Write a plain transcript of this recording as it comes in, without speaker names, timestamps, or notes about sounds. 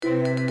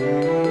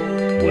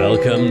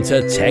Welcome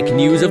to Tech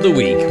News of the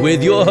Week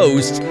with your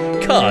host,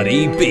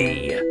 Cardi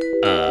B.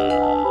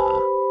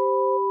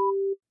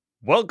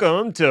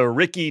 Welcome to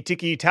Ricky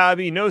Tiki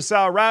Tabi No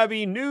Sa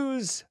Ravi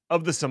News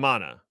of the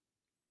Samana.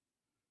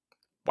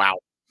 Wow.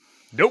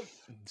 Nope,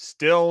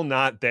 still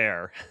not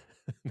there.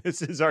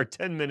 This is our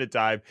 10-minute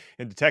dive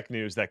into tech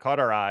news that caught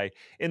our eye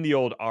in the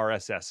old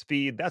RSS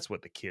feed. That's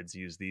what the kids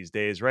use these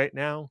days right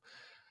now.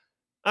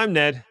 I'm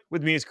Ned.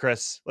 With me is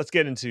Chris. Let's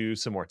get into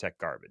some more tech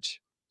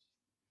garbage.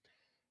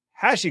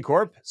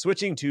 HashiCorp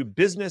switching to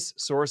business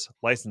source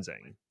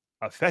licensing,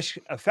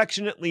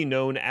 affectionately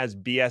known as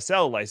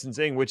BSL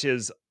licensing, which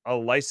is a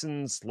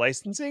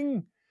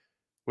licensing,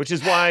 which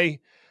is why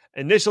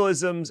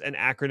initialisms and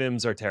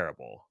acronyms are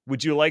terrible.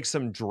 Would you like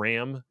some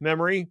DRAM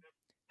memory?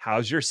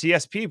 How's your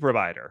CSP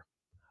provider?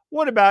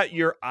 What about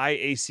your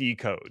IAC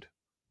code?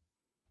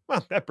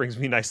 Well, that brings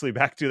me nicely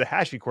back to the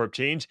HashiCorp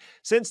change,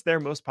 since their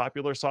most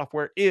popular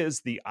software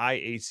is the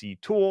IAC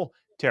tool,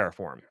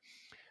 Terraform.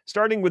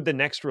 Starting with the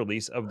next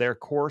release of their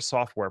core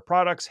software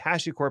products,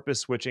 HashiCorp is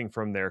switching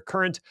from their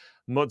current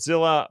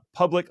Mozilla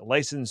Public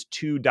License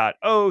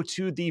 2.0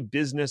 to the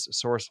Business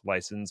Source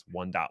License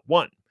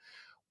 1.1.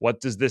 What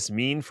does this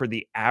mean for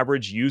the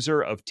average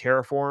user of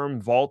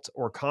Terraform, Vault,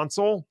 or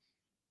Console?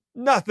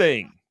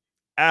 Nothing.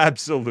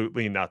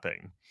 Absolutely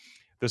nothing.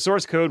 The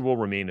source code will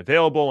remain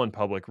available in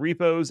public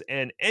repos,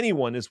 and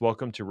anyone is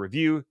welcome to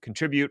review,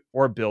 contribute,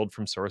 or build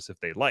from source if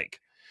they like.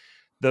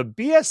 The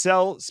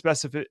BSL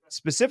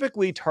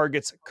specifically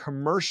targets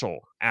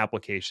commercial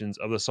applications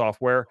of the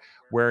software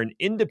where an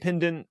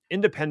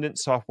independent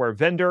software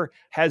vendor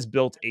has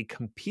built a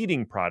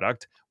competing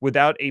product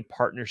without a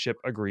partnership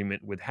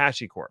agreement with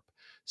HashiCorp.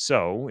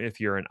 So, if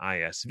you're an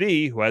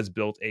ISV who has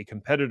built a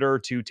competitor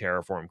to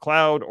Terraform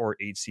Cloud or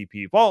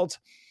HCP Vault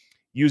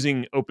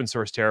using open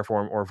source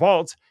Terraform or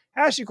Vault,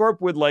 HashiCorp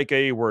would like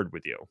a word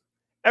with you.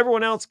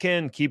 Everyone else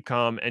can keep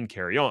calm and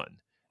carry on.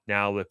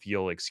 Now, if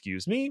you'll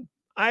excuse me,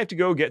 I have to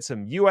go get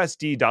some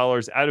USD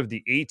dollars out of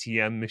the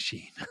ATM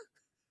machine.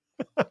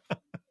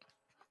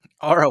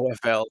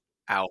 ROFL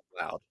out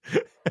loud.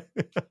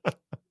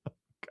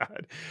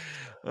 God.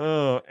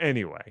 Oh,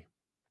 anyway.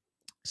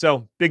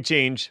 So, big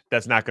change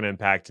that's not going to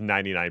impact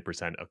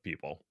 99% of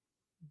people.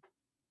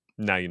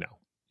 Now you know.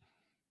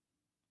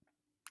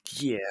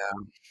 Yeah.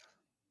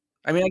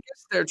 I mean, I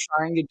guess they're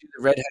trying to do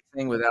the Red Hat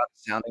thing without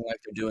sounding like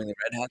they're doing the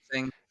Red Hat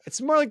thing.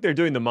 It's more like they're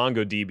doing the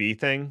MongoDB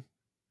thing.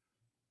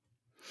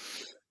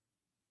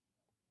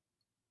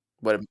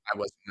 I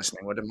wasn't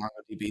listening. What did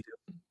MongoDB do?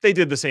 They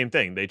did the same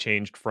thing. They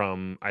changed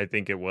from, I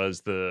think it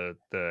was the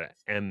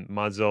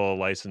Mozilla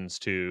license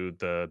to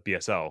the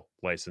BSL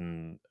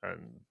license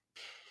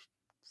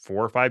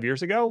 4 or 5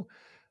 years ago,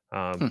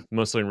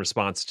 mostly in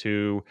response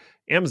to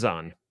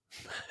Amazon.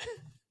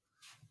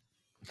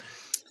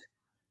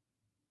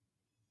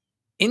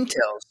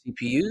 Intel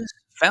CPUs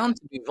found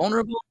to be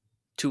vulnerable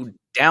to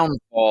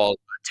downfall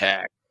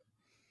attack.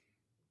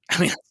 I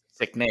mean, that's a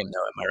sick name,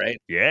 though, am I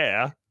right?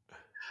 Yeah.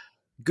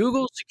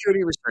 Google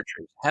security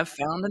researchers have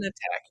found an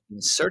attack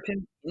in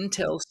certain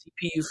Intel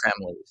CPU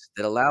families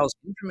that allows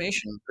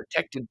information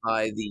protected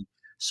by the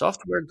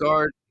software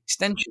guard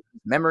extension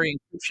memory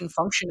encryption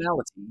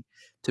functionality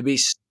to be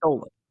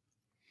stolen.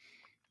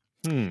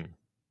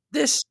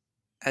 This,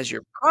 as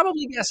you're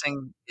probably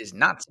guessing, is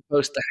not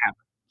supposed to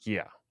happen.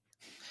 Yeah.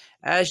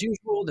 As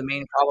usual, the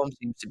main problem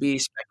seems to be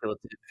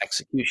speculative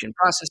execution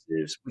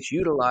processes, which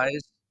utilize,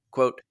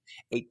 quote,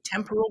 a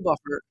temporal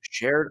buffer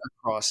shared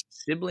across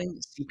sibling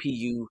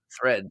CPU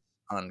threads,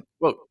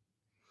 unquote.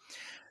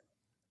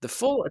 The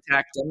full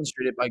attack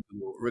demonstrated by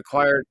Google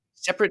required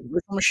a separate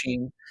virtual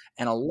machine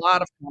and a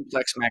lot of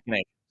complex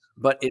machinations,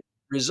 but it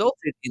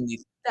resulted in the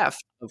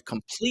theft of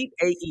complete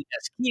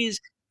AES keys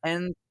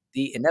and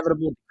the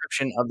inevitable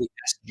decryption of the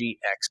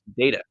SGX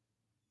data.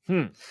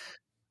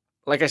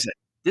 Like I said,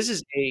 this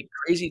is a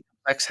crazy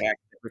complex hack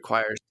that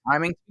requires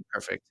timing to be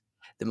perfect,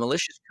 the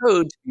malicious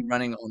code to be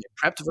running on a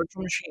prepped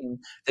virtual machine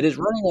that is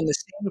running on the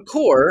same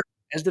core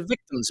as the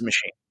victim's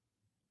machine.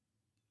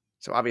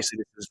 So obviously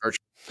this is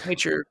virtual in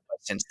nature, but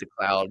since the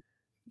cloud,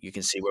 you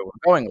can see where we're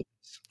going with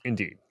this.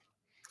 Indeed.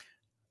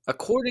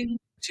 According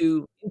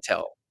to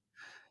Intel,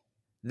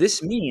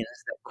 this means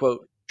that,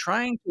 quote,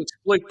 trying to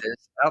exploit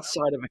this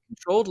outside of a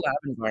controlled lab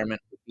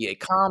environment would be a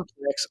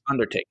complex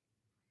undertaking.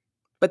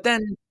 But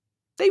then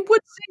they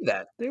would say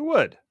that. They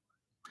would.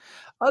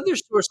 Other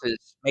sources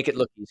make it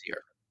look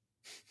easier.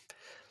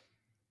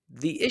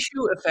 The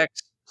issue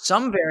affects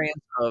some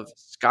variants of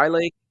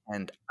Skylake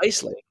and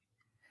Ice Lake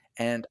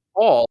and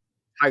all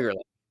Tiger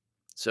Lake.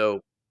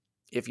 So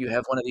if you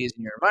have one of these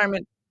in your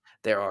environment,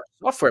 there are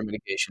software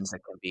mitigations that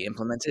can be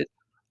implemented,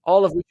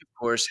 all of which, of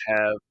course,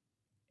 have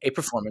a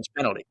performance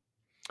penalty.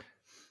 Right.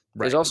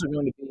 There's also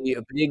going to be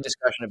a big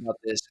discussion about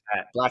this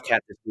at Black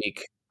Hat this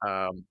week.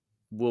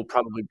 We'll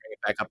probably bring it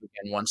back up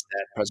again once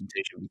that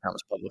presentation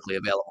becomes publicly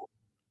available,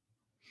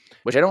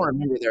 which I don't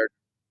remember their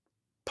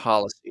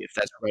policy, if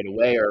that's right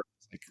away or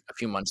like a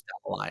few months down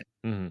the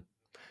line.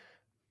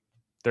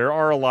 There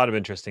are a lot of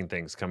interesting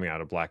things coming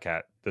out of Black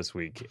Hat this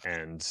week,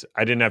 and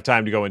I didn't have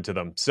time to go into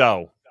them.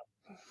 So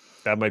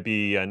that might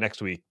be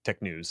next week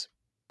tech news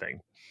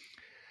thing.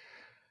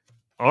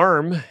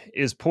 ARM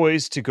is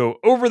poised to go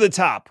over the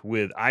top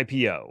with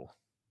IPO.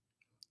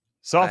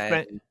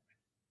 SoftBank.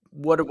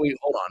 What are we?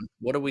 Hold on.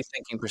 What are we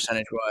thinking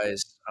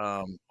percentage-wise?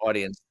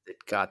 Audience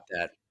that got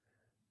that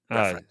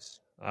reference.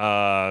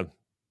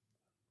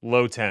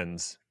 Low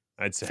tens,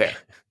 I'd say. Fair.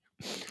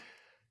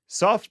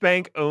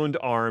 SoftBank-owned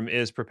ARM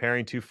is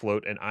preparing to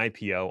float an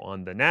IPO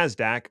on the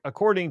NASDAQ,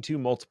 according to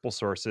multiple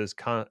sources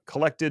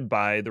collected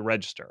by the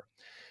Register.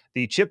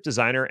 The chip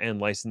designer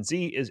and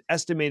licensee is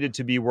estimated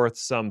to be worth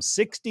some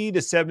 $60 to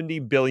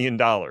 $70 billion,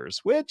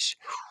 which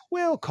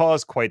will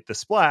cause quite the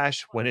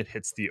splash when it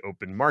hits the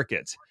open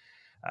market.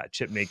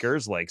 Chip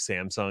makers like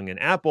Samsung and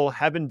Apple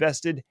have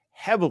invested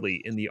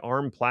heavily in the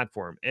ARM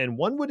platform, and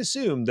one would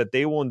assume that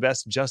they will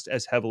invest just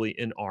as heavily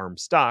in ARM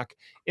stock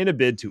in a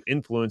bid to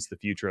influence the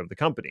future of the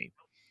company.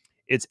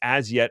 It's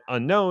as yet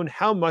unknown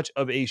how much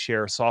of a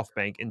share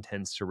SoftBank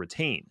intends to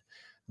retain.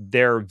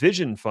 Their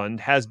Vision Fund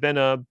has been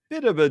a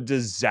bit of a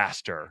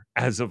disaster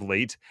as of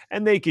late,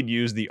 and they could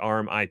use the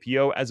ARM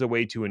IPO as a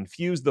way to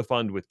infuse the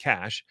fund with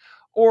cash,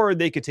 or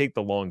they could take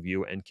the long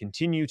view and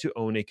continue to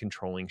own a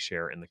controlling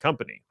share in the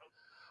company.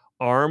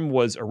 ARM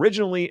was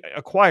originally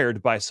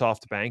acquired by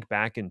SoftBank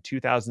back in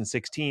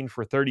 2016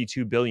 for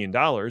 $32 billion,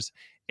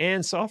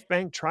 and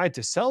SoftBank tried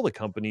to sell the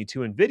company to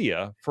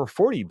NVIDIA for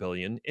 $40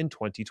 billion in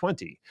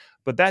 2020.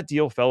 But that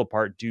deal fell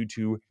apart due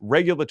to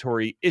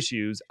regulatory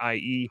issues,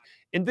 i.e.,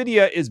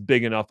 NVIDIA is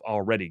big enough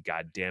already,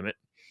 goddammit.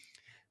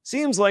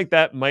 Seems like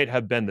that might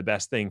have been the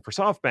best thing for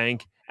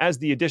SoftBank, as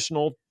the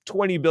additional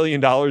 $20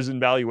 billion in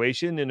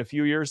valuation in a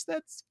few years,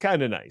 that's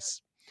kind of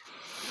nice.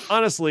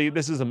 Honestly,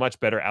 this is a much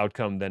better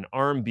outcome than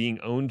ARM being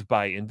owned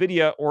by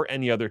NVIDIA or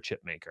any other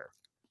chip maker.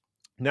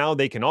 Now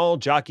they can all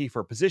jockey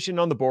for position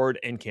on the board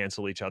and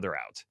cancel each other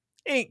out.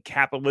 Ain't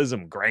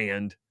capitalism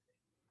grand?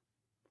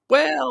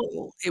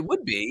 Well, it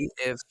would be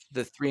if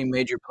the three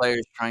major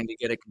players trying to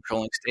get a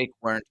controlling stake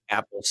weren't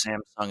Apple,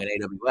 Samsung, and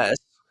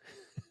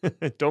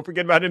AWS. Don't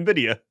forget about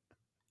NVIDIA.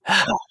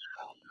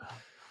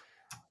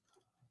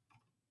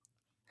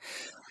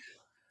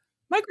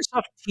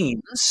 Microsoft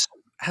Teams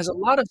has a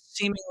lot of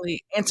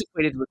seemingly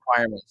antiquated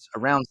requirements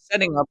around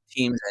setting up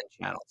teams and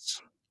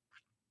channels.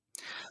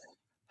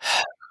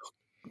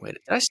 Wait,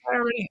 did I say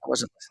already? I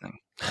wasn't listening.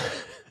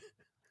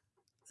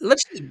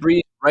 Let's just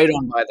breeze right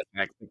on by the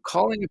fact that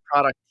calling a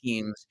product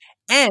teams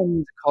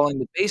and calling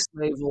the base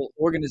level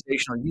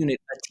organizational unit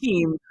a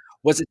team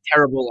was a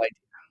terrible idea.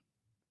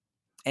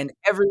 And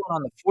everyone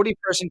on the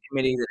 40-person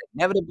committee that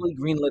inevitably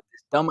greenlit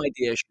this dumb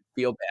idea should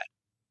feel bad.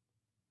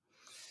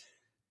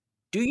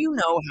 Do you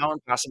know how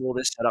impossible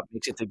this setup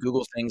makes it to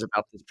Google things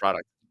about this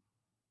product?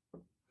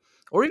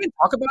 Or even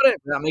talk about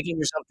it without making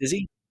yourself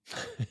dizzy?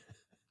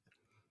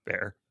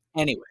 Fair.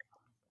 Anyway,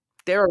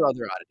 there are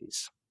other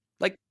oddities.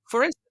 Like,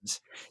 for instance,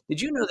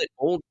 did you know that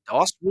old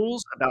DOS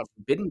rules about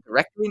forbidden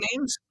directory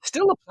names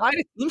still apply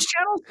to Teams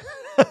channels?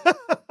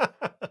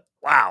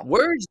 Wow.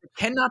 Words that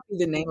cannot be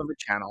the name of a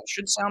channel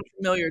should sound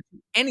familiar to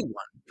anyone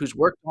who's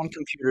worked on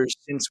computers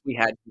since we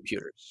had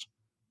computers.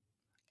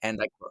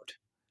 And I quote,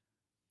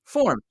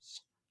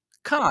 forms,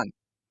 con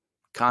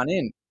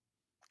in,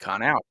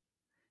 con out,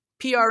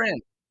 PRN,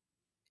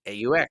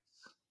 AUX,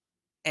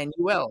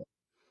 NUL,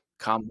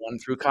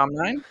 COM1 through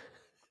COM9,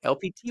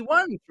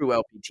 LPT1 through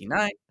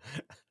LPT9,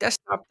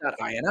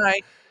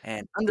 desktop.ini,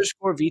 and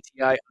underscore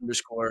VTI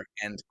underscore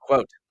end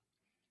quote.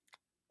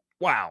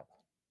 Wow.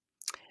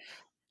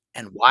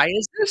 And why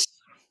is this?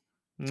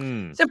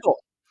 Simple.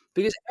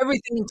 Because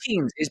everything in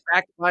Teams is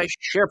backed by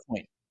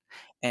SharePoint.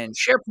 And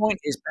SharePoint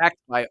is backed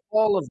by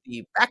all of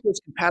the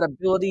backwards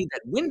compatibility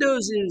that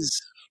Windows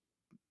is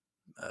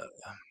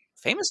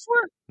famous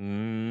for?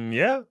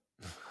 Yeah.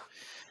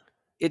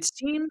 It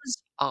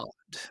seems odd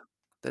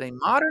that a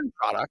modern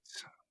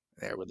product,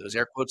 there with those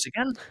air quotes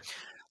again,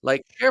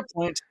 like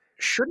SharePoint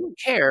shouldn't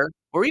care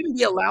or even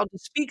be allowed to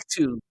speak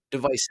to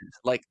devices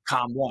like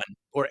COM1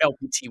 or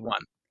LPT1.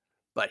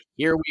 But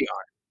here we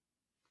are.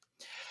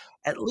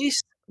 At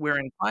least we're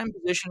in prime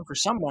position for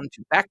someone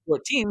to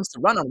backport Teams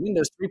to run on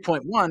Windows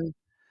 3.1.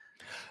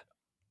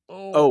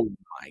 Oh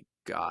my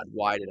God,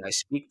 why did I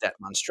speak that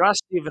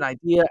monstrosity of an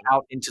idea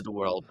out into the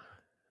world?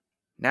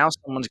 Now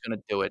someone's going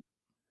to do it.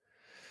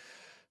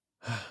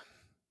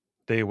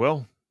 They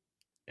will.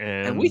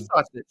 And we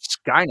thought that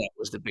Skynet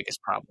was the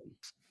biggest problem.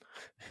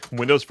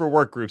 Windows for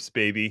Workgroups,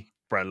 baby.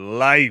 For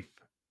life.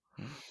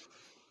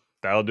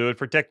 That'll do it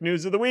for Tech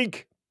News of the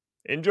Week.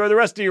 Enjoy the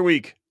rest of your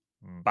week.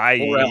 Bye.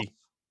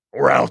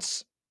 Or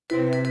else.